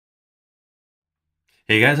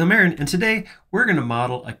Hey guys, I'm Aaron, and today we're going to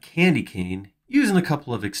model a candy cane using a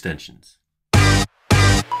couple of extensions.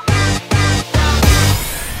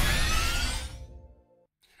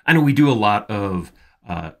 I know we do a lot of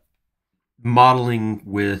modeling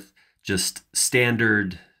with just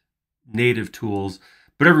standard native tools,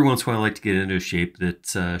 but every once in a while I like to get into a shape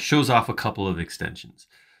that shows off a couple of extensions.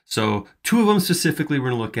 So two of them specifically we're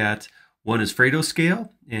going to look at. One is Fredo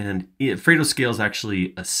scale, and Fredo scale is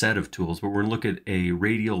actually a set of tools, but we're going to look at a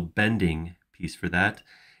radial bending piece for that.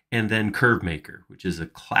 And then Curve Maker, which is a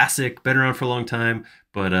classic, been around for a long time,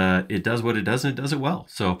 but it does what it does and it does it well.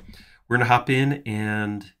 So we're going to hop in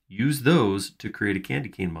and use those to create a candy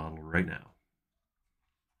cane model right now.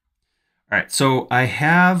 All right, so I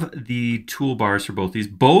have the toolbars for both these.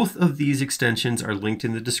 Both of these extensions are linked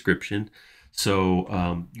in the description.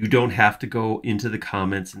 So you don't have to go into the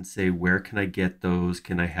comments and say, where can I get those?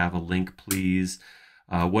 Can I have a link, please?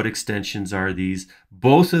 What extensions are these?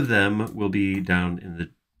 Both of them will be down in the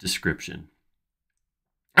description.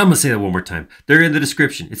 I'm going to say that one more time. They're in the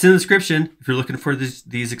description. It's in the description. If you're looking for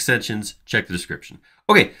these extensions, check the description.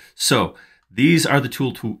 Okay, so these are the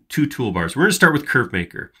two toolbars. We're going to start with Curve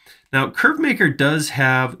Maker. Now, Curve Maker does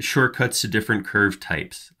have shortcuts to different curve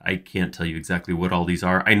types. I can't tell you exactly what all these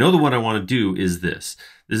are. I know the one I want to do is this.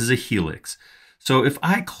 This is a helix. So if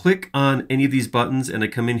I click on any of these buttons and I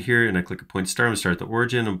come in here and I click a point star, I'm going to start at the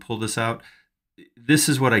origin and pull this out. This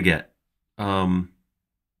is what I get. I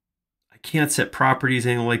can't set properties,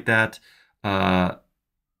 anything like that.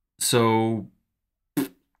 So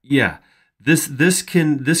yeah, this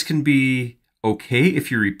can be okay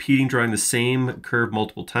if you're repeating drawing the same curve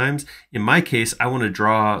multiple times. In my case, I want to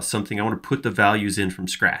draw something. I want to put the values in from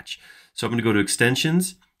scratch. So I'm going to go to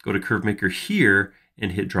extensions, go to Curve Maker here,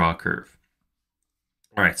 and hit draw a curve.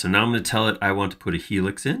 All right, so now I'm going to tell it I want to put a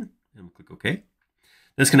helix in, and click OK. Then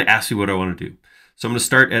it's going to ask me what I want to do. So I'm going to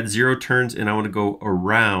start at 0 turns, and I want to go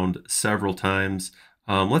around several times.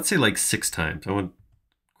 Let's say like 6 times. I want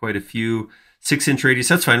quite a few. 6-inch radius,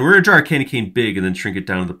 that's fine. We're going to draw our candy cane big and then shrink it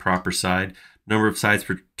down to the proper side. Number of sides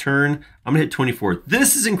per turn, I'm going to hit 24.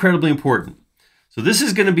 This is incredibly important. So this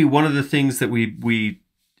is going to be one of the things that we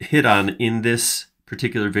hit on in this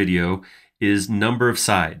particular video is number of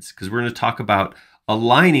sides, because we're going to talk about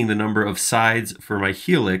aligning the number of sides for my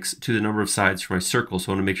helix to the number of sides for my circle.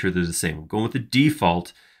 So I want to make sure they're the same. I'm going with the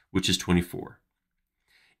default, which is 24.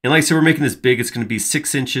 And like I said, we're making this big. It's going to be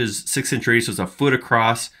 6 inches, 6-inch radius, so it's a foot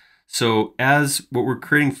across. So as what we're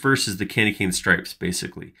creating first is the candy cane stripes,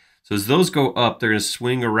 basically. So as those go up, they're going to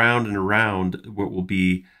swing around and around what will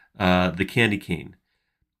be the candy cane.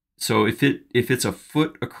 So if it's a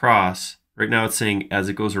foot across, right now it's saying as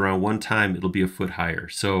it goes around one time, it'll be a foot higher.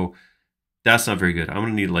 So that's not very good. I'm going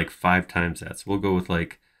to need like 5 times that. So we'll go with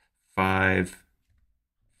like 5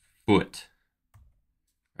 foot.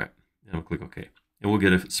 All right, and we'll click OK. And we'll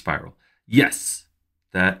get a spiral. Yes,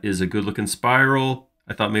 that is a good looking spiral.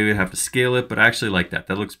 I thought maybe I'd have to scale it, but I actually like that.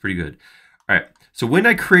 That looks pretty good. All right, so when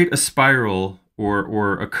I create a spiral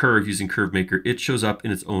or a curve using Curve Maker, it shows up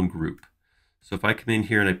in its own group. So if I come in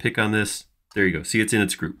here and I pick on this, there you go. See, it's in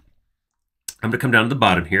its group. I'm going to come down to the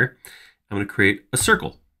bottom here. I'm going to create a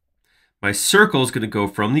circle. My circle is going to go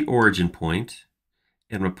from the origin point,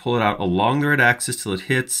 and I'm going to pull it out along the red axis till it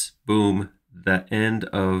hits, boom, the end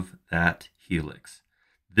of that helix.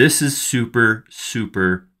 This is super,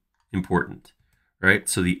 super important. Right,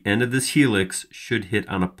 so the end of this helix should hit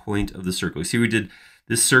on a point of the circle. You see, we did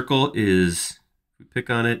this circle is, we pick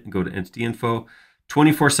on it and go to entity info,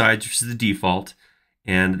 24 sides, which is the default,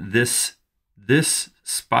 and this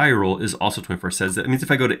spiral is also 24 sides. That means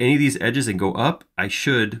if I go to any of these edges and go up, I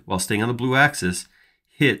should, while staying on the blue axis,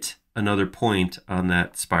 hit another point on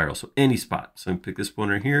that spiral. So any spot. So I'm gonna pick this one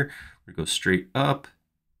right here. We go straight up.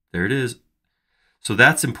 There it is. So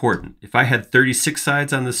that's important. If I had 36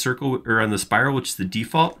 sides on the circle or on the spiral, which is the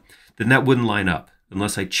default, then that wouldn't line up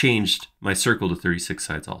unless I changed my circle to 36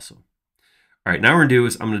 sides also. All right, now what we're gonna do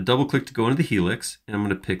is I'm gonna double click to go into the helix, and I'm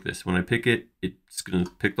gonna pick this. When I pick it, it's gonna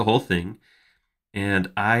pick the whole thing,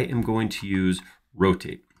 and I am going to use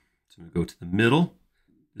rotate. So I'm gonna go to the middle.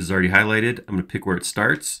 This is already highlighted. I'm gonna pick where it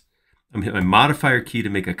starts. I'm gonna hit my modifier key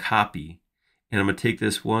to make a copy, and I'm gonna take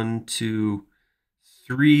this 1, 2,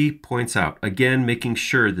 3 points out. Again, making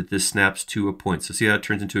sure that this snaps to a point. So see how it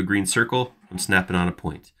turns into a green circle? I'm snapping on a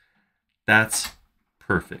point. That's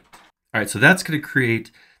perfect. All right, so that's going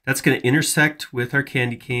to intersect with our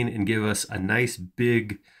candy cane and give us a nice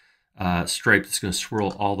big stripe that's going to swirl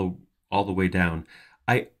all the way down.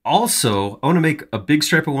 I want to make a big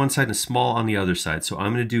stripe on one side and a small on the other side. So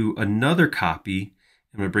I'm going to do another copy.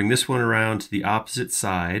 I'm going to bring this one around to the opposite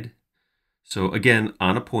side. So again,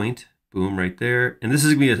 on a point. Boom, right there. And this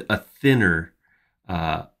is going to be a thinner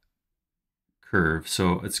curve.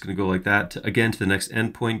 So it's going to go like that, again, to the next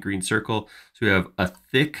endpoint, green circle. So we have a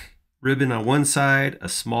thick ribbon on one side, a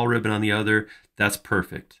small ribbon on the other. That's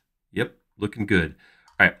perfect. Yep, looking good.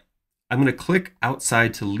 All right, I'm going to click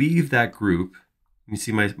outside to leave that group. You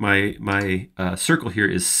see my circle here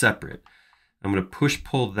is separate. I'm going to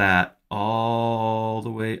push-pull that all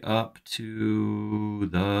the way up to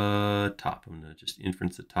the top. I'm going to just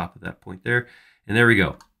inference the top of that point there. And there we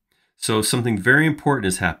go. So something very important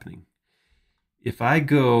is happening. If I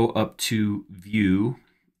go up to View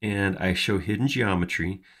and I show Hidden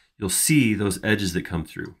Geometry, you'll see those edges that come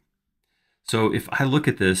through. So if I look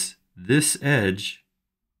at this, this edge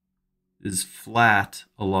is flat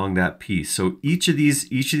along that piece. So each of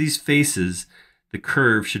these faces, the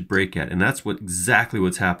curve should break at, and that's exactly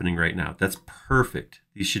what's happening right now. That's perfect.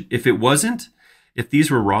 These should, if it wasn't, if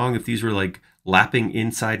these were wrong, if these were like lapping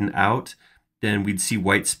inside and out, then we'd see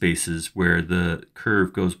white spaces where the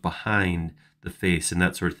curve goes behind the face and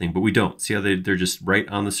that sort of thing. But we don't. See how they're just right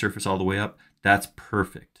on the surface all the way up? That's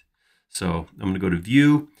perfect. So I'm going to go to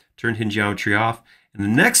View, turn Hidden Geometry off, and the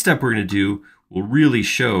next step we're going to do will really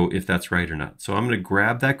show if that's right or not. So I'm going to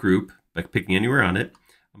grab that group by picking anywhere on it.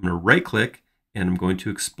 I'm going to right click and I'm going to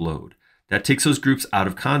explode. That takes those groups out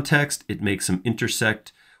of context. It makes them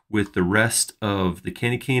intersect with the rest of the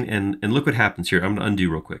candy cane. And look what happens here. I'm going to undo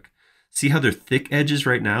real quick. See how they're thick edges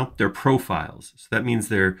right now? They're profiles. So that means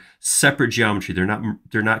they're separate geometry.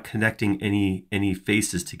 They're not connecting any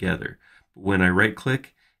faces together. But when I right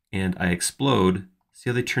click and I explode, see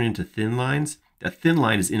how they turn into thin lines? That thin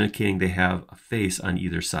line is indicating they have a face on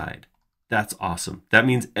either side. That's awesome. That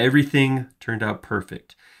means everything turned out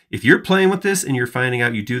perfect. If you're playing with this and you're finding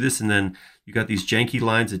out you do this and then you got these janky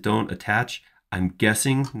lines that don't attach, I'm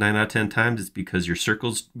guessing 9 out of 10 times it's because your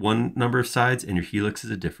circle's one number of sides and your helix is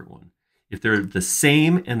a different one. If they're the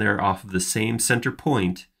same and they're off of the same center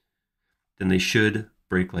point, then they should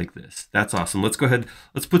break like this. That's awesome. Let's go ahead.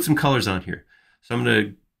 Let's put some colors on here. So I'm going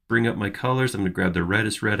to bring up my colors. I'm going to grab the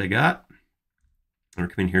reddest red I got. I'm going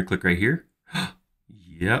to come in here, click right here.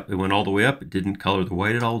 Yep, it went all the way up. It didn't color the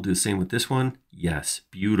white at all. We'll do the same with this one. Yes,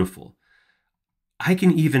 beautiful. I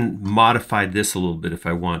can even modify this a little bit if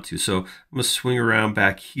I want to. So I'm going to swing around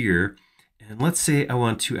back here. And let's say I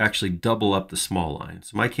want to actually double up the small line.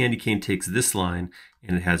 So my candy cane takes this line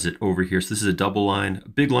and it has it over here. So this is a double line, a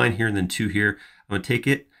big line here and then two here. I'm going to take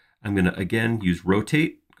it. I'm going to, again, use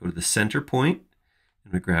rotate, go to the center point.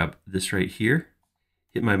 I'm going to grab this right here,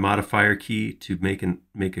 hit my modifier key to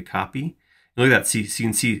make a copy. And look at that. See,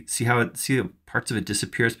 you can see how parts of it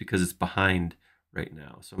disappears because it's behind right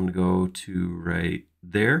now. So I'm going to go to right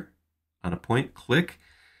there on a point, click.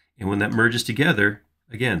 And when that merges together,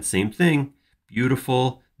 again, same thing,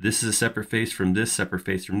 beautiful. This is a separate face from this, separate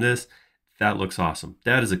face from this. That looks awesome.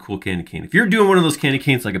 That is a cool candy cane. If you're doing one of those candy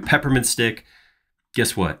canes like a peppermint stick,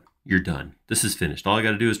 guess what? You're done. This is finished. All I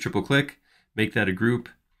got to do is triple click, make that a group,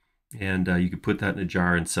 and you can put that in a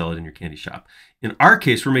jar and sell it in your candy shop. In our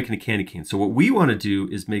case, we're making a candy cane. So what we want to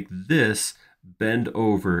do is make this bend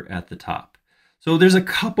over at the top. So there's a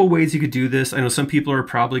couple ways you could do this. I know some people are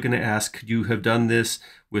probably going to ask, could you have done this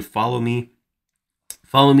with Follow Me?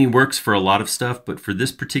 Follow Me works for a lot of stuff, but for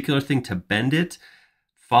this particular thing to bend it,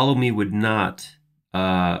 Follow Me would not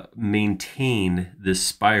maintain this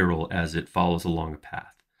spiral as it follows along a path.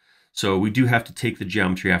 So we do have to take the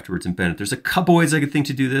geometry afterwards and bend it. There's a couple ways I could think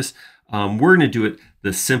to do this. We're going to do it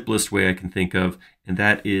the simplest way I can think of, and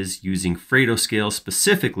that is using Fredo scale,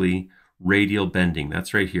 specifically radial bending.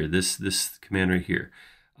 That's right here, this command right here.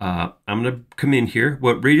 I'm going to come in here.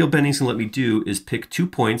 What radial bending is going to let me do is pick 2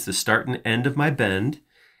 points, the start and end of my bend,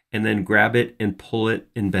 and then grab it and pull it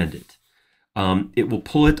and bend it. It will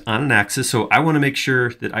pull it on an axis, so I want to make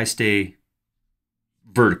sure that I stay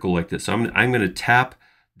vertical like this. So I'm going to tap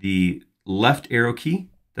the left arrow key.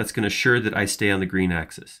 That's going to assure that I stay on the green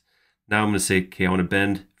axis. Now I'm going to say, okay, I want to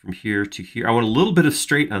bend from here to here. I want a little bit of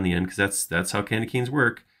straight on the end because that's how candy canes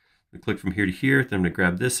work. I'm going to click from here to here. Then I'm going to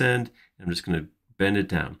grab this end, and I'm just going to bend it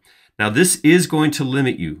down. Now this is going to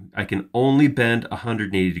limit you. I can only bend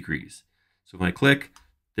 180 degrees. So when I click,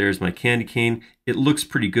 there's my candy cane. It looks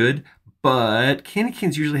pretty good, but candy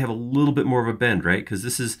canes usually have a little bit more of a bend, right? Because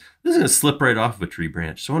this is going to slip right off of a tree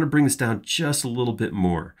branch. So I want to bring this down just a little bit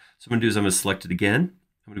more. So what I'm going to do is I'm going to select it again.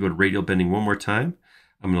 I'm going to go to radial bending one more time.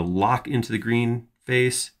 I'm going to lock into the green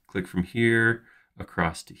face, click from here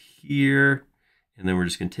across to here. And then we're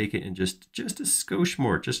just going to take it and just a skosh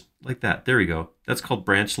more, just like that. There we go. That's called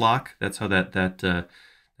branch lock. That's how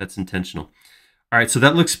that's intentional. All right, so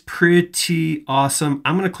that looks pretty awesome.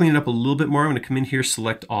 I'm going to clean it up a little bit more. I'm going to come in here,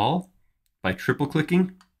 select all by triple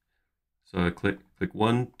clicking, So I click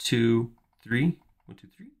 1, 2, 3, 1, 2,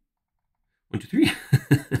 3, 1, 2,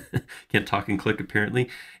 3. Can't talk and click apparently.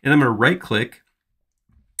 And I'm going to right click,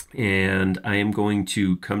 and I am going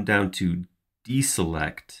to come down to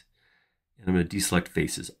deselect, and I'm going to deselect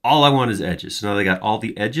faces. All I want is edges. So now that I got all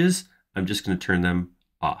the edges, I'm just going to turn them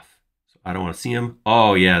off. So I don't want to see them.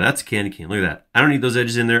 Oh yeah, that's a candy cane. Look at that. I don't need those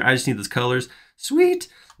edges in there. I just need those colors. Sweet.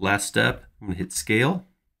 Last step, I'm going to hit scale.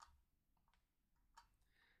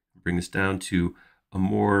 Bring this down to a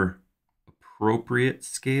more appropriate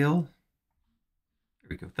scale. There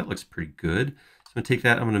we go. That looks pretty good. So I'm going to take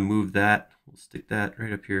that. I'm going to move that. We'll stick that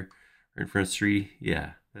right up here, right in front of 3.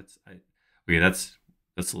 Yeah, okay. That's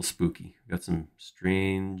a little spooky. We've got some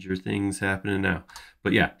stranger things happening now.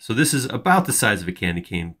 But yeah, so this is about the size of a candy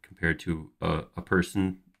cane compared to a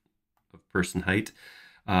person height.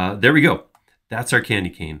 There we go. That's our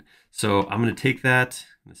candy cane. So I'm going to take that,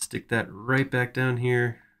 I'm going to stick that right back down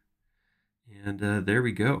here. And there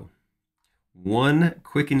we go. One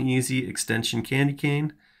quick and easy extension candy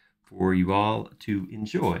cane for you all to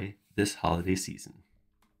enjoy this holiday season.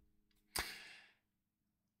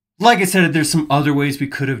 Like I said, there's some other ways we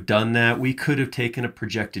could have done that. We could have taken a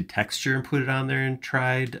projected texture and put it on there and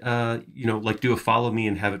tried, like do a follow me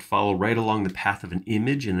and have it follow right along the path of an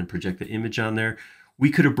image and then project the image on there.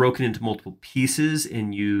 We could have broken into multiple pieces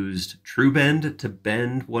and used true bend to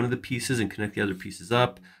bend one of the pieces and connect the other pieces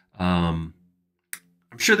up.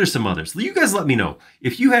 I'm sure there's some others. You guys let me know.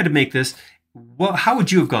 If you had to make this, how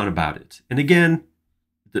would you have gone about it? And again,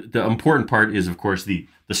 the important part is, of course, the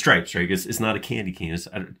stripes, right? It's not a candy cane.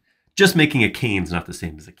 Just making a cane is not the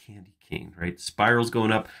same as a candy cane, right? Spirals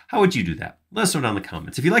going up. How would you do that? Let us know down in the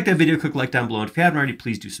comments. If you like that video, click like down below. And if you haven't already,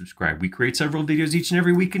 please do subscribe. We create several videos each and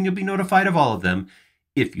every week, and you'll be notified of all of them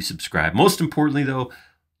if you subscribe. Most importantly, though,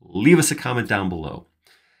 leave us a comment down below.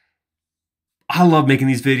 I love making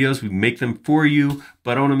these videos. We make them for you,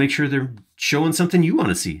 but I want to make sure they're showing something you want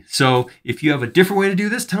to see. So if you have a different way to do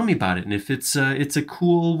this, tell me about it. And if it's a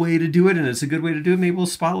cool way to do it and it's a good way to do it, maybe we'll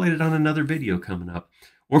spotlight it on another video coming up.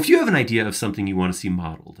 Or if you have an idea of something you want to see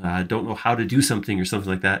modeled, don't know how to do something or something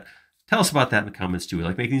like that, tell us about that in the comments too. We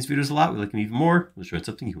like making these videos a lot. We like them even more. We'll show you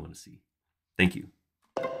something you want to see. Thank you.